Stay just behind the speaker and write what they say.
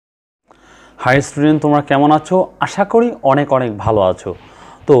High student, তোমরা কেমন আছো? আশা করি অনেক অনেক ভালো আছো।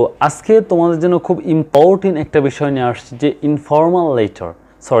 তো আজকে তোমাদের জন্য খুব ইম্পর্টেন্ট একটা বিষয় নিয়ে আসছি, যে ইনফর্মাল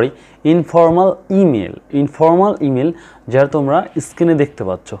ইমেল যারা তোমরা স্ক্রিনে দেখতে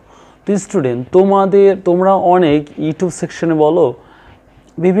পাচ্ছ। তো স্টুডেন্ট, তোমরা অনেক ইউটিউব সেকশনে বলো,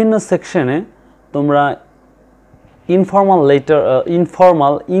 বিভিন্ন সেকশনে তোমরা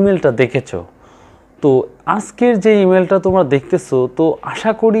ইনফর্মাল ইমেলটা দেখেছো। তো আজকের যে ইমেলটা তোমরা দেখতেছো, তো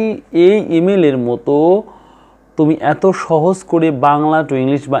আশা করি এই ইমেলের মতো তুমি এত সহজ করে বাংলা টু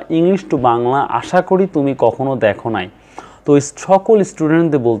ইংলিশ বা ইংলিশ টু বাংলা আশা করি তুমি কখনো দেখো নাই। তো সকল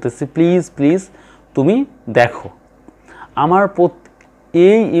স্টুডেন্টদের বলতেছি, প্লিজ তুমি দেখো।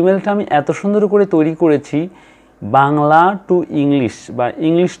 এই ইমেলটা আমি এত সুন্দর করে তৈরি করেছি, বাংলা টু ইংলিশ বা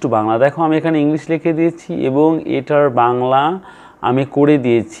ইংলিশ টু বাংলা। দেখো, আমি এখানে ইংলিশ লিখে দিয়েছি এবং এটার বাংলা আমি করে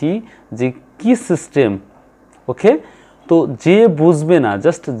দিয়েছি যে কি সিস্টেম। ওকে, তো যে বুঝবে না,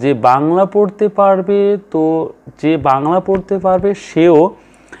 জাস্ট যে বাংলা পড়তে পারবে সেও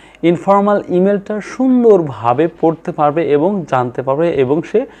ইনফর্মাল ইমেলটা সুন্দরভাবে পড়তে পারবে এবং জানতে পারবে, এবং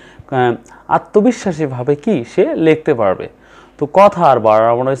সে আত্মবিশ্বাসীভাবে সে লিখতে পারবে। তো কথা আর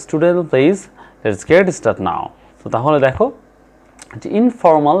বাড়াবো না student, please let's get start now. তো তাহলে দেখো, যে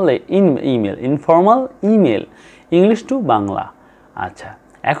informal email English to Bangla. আচ্ছা,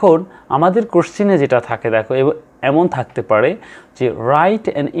 এখন আমাদের কোশ্চেনে যেটা থাকে, দেখো এমন থাকতে পারে যে write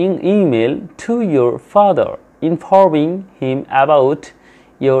an email to your father informing him about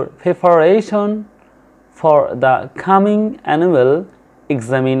your preparation for the coming annual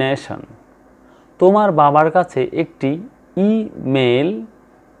examination. তোমার বাবার কাছে একটি ইমেল,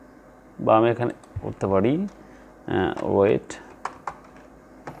 বা আমি এখানে করতে পারি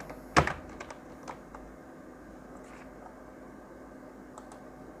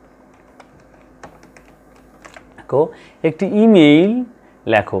একটি ইমেইল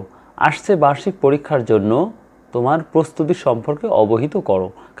লেখো, আসছে বার্ষিক পরীক্ষার জন্য তোমার প্রস্তুতি সম্পর্কে অবহিত করো।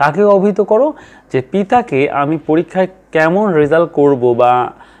 কাকে অবহিত করো? যে পিতাকে আমি পরীক্ষায় কেমন রেজাল্ট করব বা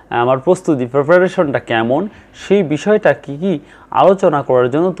আমার প্রিপারেশনটা কেমন, সেই বিষয়টা কি আলোচনা করার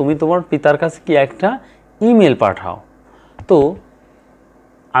জন্য তুমি তোমার পিতার কাছে একটা ইমেল পাঠাও। তো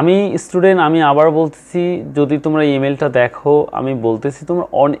আমি আবার বলতেছি, যদি তোমরা ইমেলটা দেখো, আমি বলতেছি তোমরা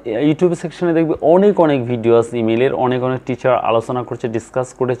ইউটিউব সেকশনে দেখবে অনেক ভিডিও আছে ইমেলের, অনেক টিচার আলোচনা করেছে, ডিসকাস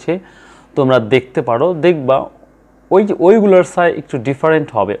করেছে, তোমরা দেখতে পারো, দেখবা ওইগুলোর সাথে একটু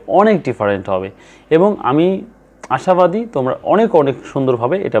অনেক ডিফারেন্ট হবে, এবং আমি আশাবাদী তোমরা অনেক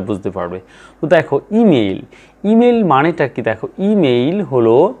সুন্দরভাবে এটা বুঝতে পারবে। তো দেখো, ইমেল মানেটা কি? দেখো, ইমেইল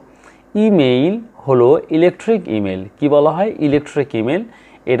হলো ইলেকট্রিক ইমেল। কি বলা হয়? Electric email.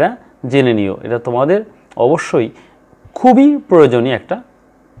 এটা জেনে নিও, এটা তোমাদের অবশ্যই খুবই প্রয়োজনীয় একটা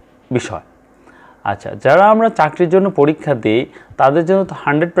বিষয়। আচ্ছা, যারা আমরা চাকরির জন্য পরীক্ষা দিই, তাদের জন্য তো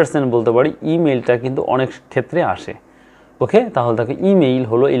 100% বলতে পারি ইমেলটা কিন্তু অনেক ক্ষেত্রে আসে। ওকে, তাহলে দেখো, ইমেইল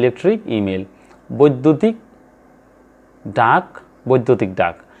হলো ইলেকট্রিক ইমেল। বৈদ্যুতিক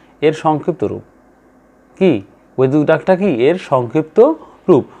ডাক এর সংক্ষিপ্ত রূপ কি? বৈদ্যুতিক ডাকটা কি এর সংক্ষিপ্ত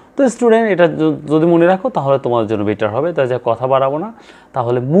রূপ। তো স্টুডেন্ট, এটা যদি মনে রাখো তাহলে তোমাদের জন্য বেটার হবে। তাই যা কথা বাড়াবো না,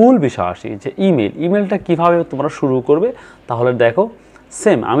 তাহলে মূল বিষয় আসি, যে ইমেলটা কিভাবে তোমরা শুরু করবে। তাহলে দেখো,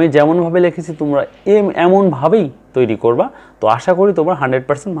 সেম আমি যেমনভাবে লিখেছি তোমরা এমনভাবেই তৈরি করবা। তো আশা করি তোমরা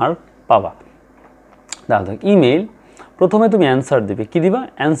 100% মার্ক পাবা। দেখো, ইমেল প্রথমে তুমি অ্যান্সার দিবে। কি দিবা?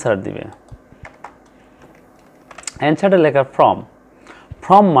 অ্যান্সার দিবে। অ্যান্সারটা লেখা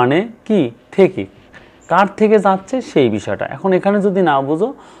ফ্রম মানে কি? থেকে। কার থেকে যাচ্ছে সেই বিষয়টা। এখন এখানে যদি না বুঝো,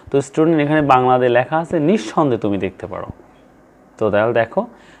 তো স্টুডেন্ট এখানে বাংলাতে লেখা আছে, নিঃসন্দেহে তুমি দেখতে পারো। তো তাহলে দেখো,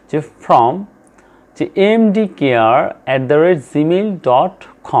 যে ফ্রম যে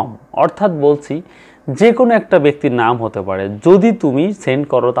mdcare@gmail.com, অর্থাৎ বলছি যে কোনো একটা ব্যক্তির নাম হতে পারে। যদি তুমি সেন্ড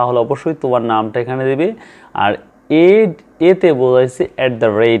করো তাহলে অবশ্যই তোমার নামটা এখানে দেবে, আর এতে বোঝাইছে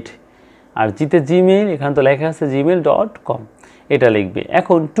 @ আর জিতে জিমেইল, এখানে তো লেখা আছে gmail.com, এটা লিখবে।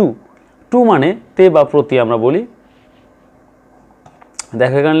 এখন টু মানে তে বা প্রতি আমরা বলি।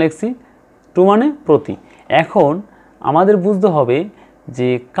 দেখো, এখানে লিখছি টু মানে প্রতি। এখন আমাদের বুঝতে হবে যে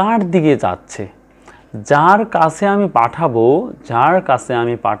কার দিকে যাচ্ছে। যার কাছে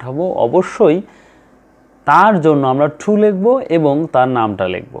আমি পাঠাবো অবশ্যই তার জন্য আমরা টু লিখব এবং তার নামটা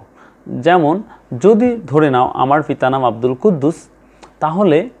লিখব। যেমন যদি ধরে নাও আমার পিতার নাম আব্দুল কুদ্দুস,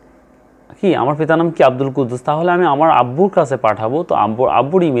 তাহলে কি আমার পিতার নাম কি? আব্দুল কুদ্দুস। তাহলে আমি আমার আব্বুর কাছে পাঠাবো, তো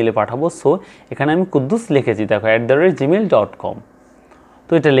আব্বুর ইমেলে পাঠাবো। সো এখানে আমি কুদ্দুস লিখেছি, দেখো @gmail.com।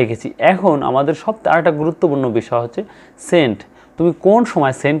 তো এটা লিখেছি। এখন আমাদের আরেকটা গুরুত্বপূর্ণ বিষয় হচ্ছে সেন্ড। তুমি কোন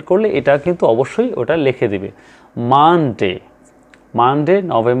সময় সেন্ড করলে এটা কিন্তু অবশ্যই ওটা লিখে দেবে। মানডে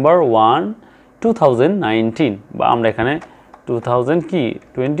November 1, 2019, বা আমরা এখানে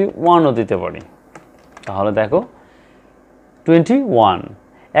 2021ও দিতে পারি। তাহলে দেখো 21।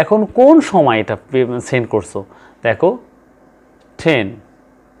 এখন কোন সময় এটা সেন্ড করছো? দেখো 10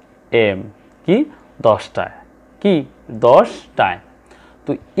 AM, কি 10টায়, কি 10টায়।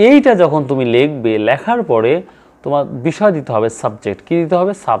 তো এইটা যখন তুমি লিখবে, লেখার পরে তোমার বিষয় দিতে হবে সাবজেক্ট। কি দিতে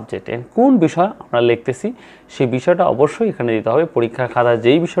হবে? সাবজেক্ট। এন্ড কোন বিষয় আমরা লিখতেছি সেই বিষয়টা অবশ্যই এখানে দিতে হবে। পরীক্ষার খাতায়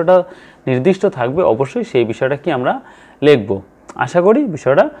যেই বিষয়টা নির্দিষ্ট থাকবে অবশ্যই সেই বিষয়টা কি আমরা লিখব। আশা করি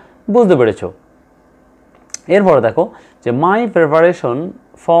বিষয়টা বুঝতে পেরেছো। এরপর দেখো যে মাই preparation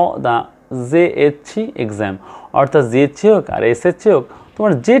for the JSC exam, অর্থাৎ জেএসসি হোক আর এসএসসি হোক,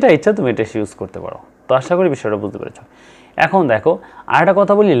 তোমার যেটা ইচ্ছা তুমি এটা ইউজ করতে পারো। তো আশা করি বিষয়টা বুঝতে পেরেছো। এখন দেখো আরেকটা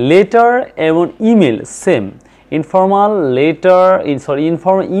কথা বলি, লেটার এবং email same. Informal letter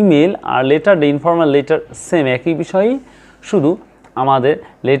informal email আর লেটার ইনফর্মাল লেটার সেম, একই বিষয়ই, শুধু আমাদের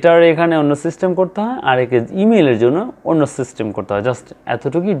লেটার এখানে অন্য সিস্টেম করতে হয় আর একে ইমেলের জন্য অন্য সিস্টেম করতে হয়, জাস্ট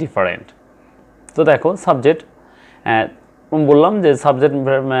এতটুকুই ডিফারেন্ট। তো দেখো সাবজেক্ট বললাম যে subject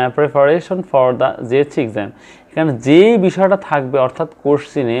preparation for the JSC exam, এখানে যেই বিষয়টা থাকবে অর্থাৎ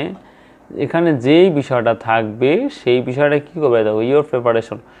কোশ্চিনে এখানে যেই বিষয়টা থাকবে সেই বিষয়টা কী করবে? দেখো ইয়োর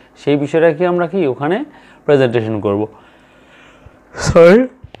প্রিপারেশন, সেই বিষয়টা কি আমরা কি ওখানে প্রেজেন্টেশন করব।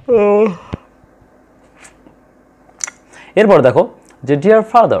 এরপর দেখো যে ডিয়ার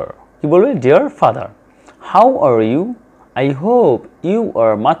ফাদার, কি বলবে? Dear father, how are you? I hope you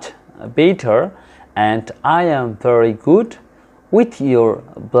R much better and I am very good with your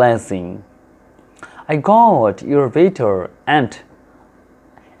blessing. I got your better and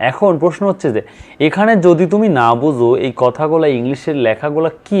এখন প্রশ্ন হচ্ছে যে এখানে যদি তুমি না বুঝো এই কথাগুলো, ইংলিশের লেখাগুলো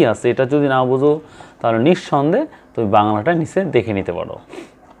কি আছে, এটা যদি না বুঝো তাহলে নিঃসন্দেহে তুমি বাংলাটা নিচে দেখে নিতে পারো।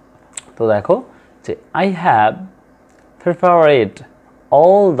 তো দেখো যে I have prepared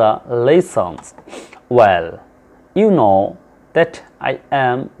all the lessons well. You know that I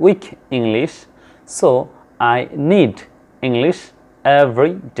am weak English, so I need English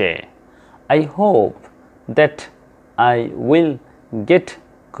every day. I hope that I will get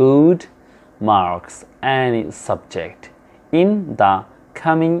good marks any subject in the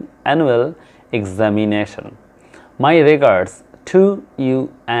coming annual examination. My regards to you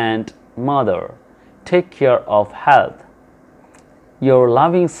and mother. Take care of health. Your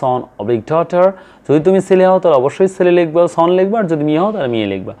loving son or big daughter. যদি তুমি ছেলে হও তাহলে অবশ্যই ছেলে লিখবা, সন লিখবা, আর যদি মেয়ে হও তাহলে মেয়ে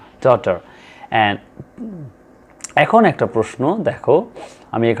লিখবা, daughter. And এখন একটা প্রশ্ন দেখো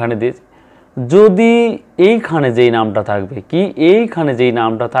আমি এখানে দিয়েছি, যদি এইখানে যেই নামটা থাকবে, কি এইখানে যেই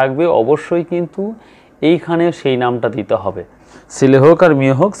নামটা থাকবে অবশ্যই কিন্তু এইখানে সেই নামটা দিতে হবে। ছেলে হোক আর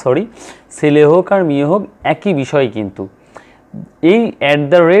মেয়ে হোক, ছেলে হোক আর মেয়ে হোক একই বিষয়, কিন্তু এই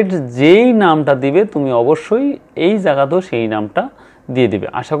 @ যেই নামটা দিবে তুমি অবশ্যই এই জায়গাতেও সেই নামটা দিয়ে দিবে।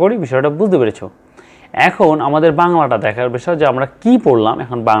 আশা করি বিষয়টা বুঝতে পেরেছো। এখন আমাদের বাংলাটা দেখার বিষয় যে আমরা কি পড়লাম,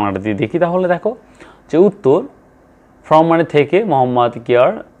 এখন বাংলাটা দিয়ে দেখি। তাহলে দেখো যে উত্তর ফ্রম মানে থেকে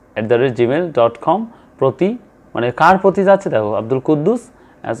mohammad@gmail.com, প্রতি মানে কার প্রতি যাচ্ছে? দেখো আব্দুল কুদ্দুস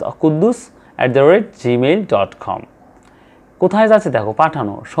 @gmail.com। কোথায় যাচ্ছে? দেখো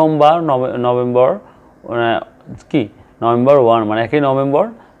পাঠানো সোমবার নভেম্বর 1 মানে 1 নভেম্বর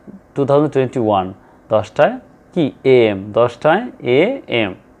 2021 10টায় কি AM, 10টায়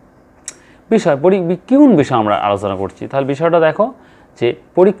AM। বিষয় কোন বিষয় আমরা আলোচনা করছি? তাহলে বিষয়টা দেখো যে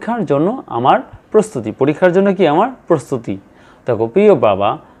পরীক্ষার জন্য আমার প্রস্তুতি। পরীক্ষার জন্য কি আমার প্রস্তুতি। দেখো প্রিয় বাবা,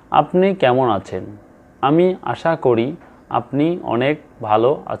 আপনি কেমন আছেন? আমি আশা করি আপনি অনেক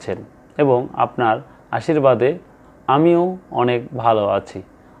ভালো আছেন এবং আপনার আশীর্বাদে আমিও অনেক ভালো আছি।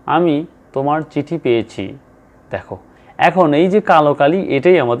 আমি তোমার চিঠি পেয়েছি। দেখো এখন এই যে কালো কালি,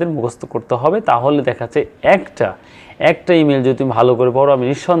 এটাই আমাদের মুখস্থ করতে হবে। তাহলে দেখাচ্ছে একটা ইমেল যদি তুমি ভালো করে পড়ো, আমি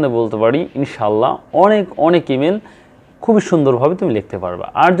নিঃসন্দেহে বলতে পারি ইনশাল্লাহ অনেক ইমেল খুবই সুন্দরভাবে তুমি লিখতে পারবা।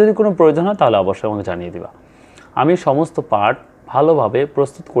 আর যদি কোনো প্রয়োজন হয় তাহলে অবশ্যই আমাকে জানিয়ে দিবা। আমি সমস্ত পাঠ ভালোভাবে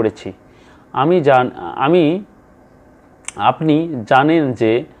প্রস্তুত করেছি। আপনি জানেন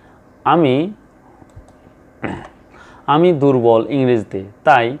যে আমি দুর্বল ইংরেজিতে,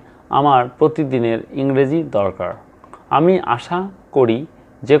 তাই আমার প্রতিদিনের ইংরেজি দরকার। আমি আশা করি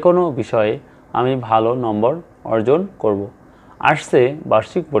যে কোনো বিষয়ে আমি ভালো নম্বর অর্জন করব আসছে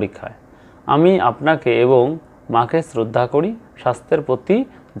বার্ষিক পরীক্ষায়। আমি আপনাকে এবং মাকে শ্রদ্ধা করি। স্বাস্থ্যের প্রতি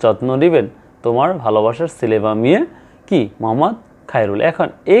যত্ন নেবেন। তোমার ভালোবাসার ছেলে বা মেয়ে কি মোহাম্মদ খায়রুল। এখন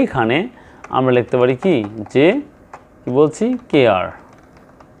এইখানে আমরা লিখতে পারি কি যে কি বলছি কেয়ার।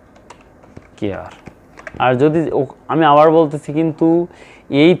 আর যদি আমি আবার বলতেছি কিন্তু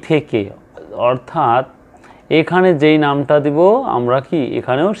এই থেকে, অর্থাৎ এখানে যেই নামটা দিব আমরা কি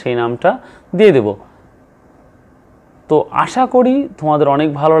এখানেও সেই নামটা দিয়ে দেব। তো আশা করি তোমাদের অনেক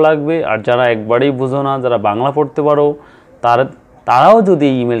ভালো লাগবে। আর যারা একবারেই বুঝো না, যারা বাংলা পড়তে পারো তারাও যদি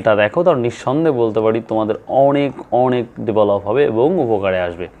এই ইমেলটা দেখো তাহলে নিঃসন্দেহে বলতে পারি তোমাদের অনেক অনেক ডেভেলপ হবে এবং উপকারে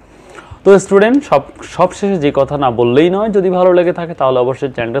আসবে। তো স্টুডেন্ট সবশেষে যে কথা না বললেই নয়, যদি ভালো লেগে থাকে তাহলে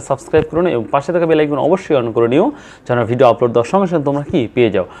অবশ্যই চ্যানেলটা সাবস্ক্রাইব করুন এবং পাশে থাকা বেল আইকন অবশ্যই অন করে নিও, যেন ভিডিও আপলোড দেওয়ার সঙ্গে সঙ্গে তোমরা কি পেয়ে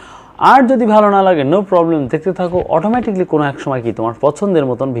যাও। আর যদি ভালো না লাগে নো প্রবলেম, দেখতে থাকো, অটোমেটিকলি কোনো এক সময় কি তোমার পছন্দের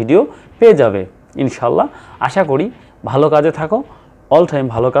মতন ভিডিও পেয়ে যাবে ইনশাল্লাহ। আশা করি ভালো কাজে থাকো, অল টাইম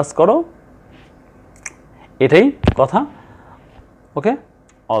ভালো কাজ করো, এটাই কথা। ওকে,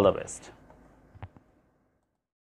 অল দ্য বেস্ট।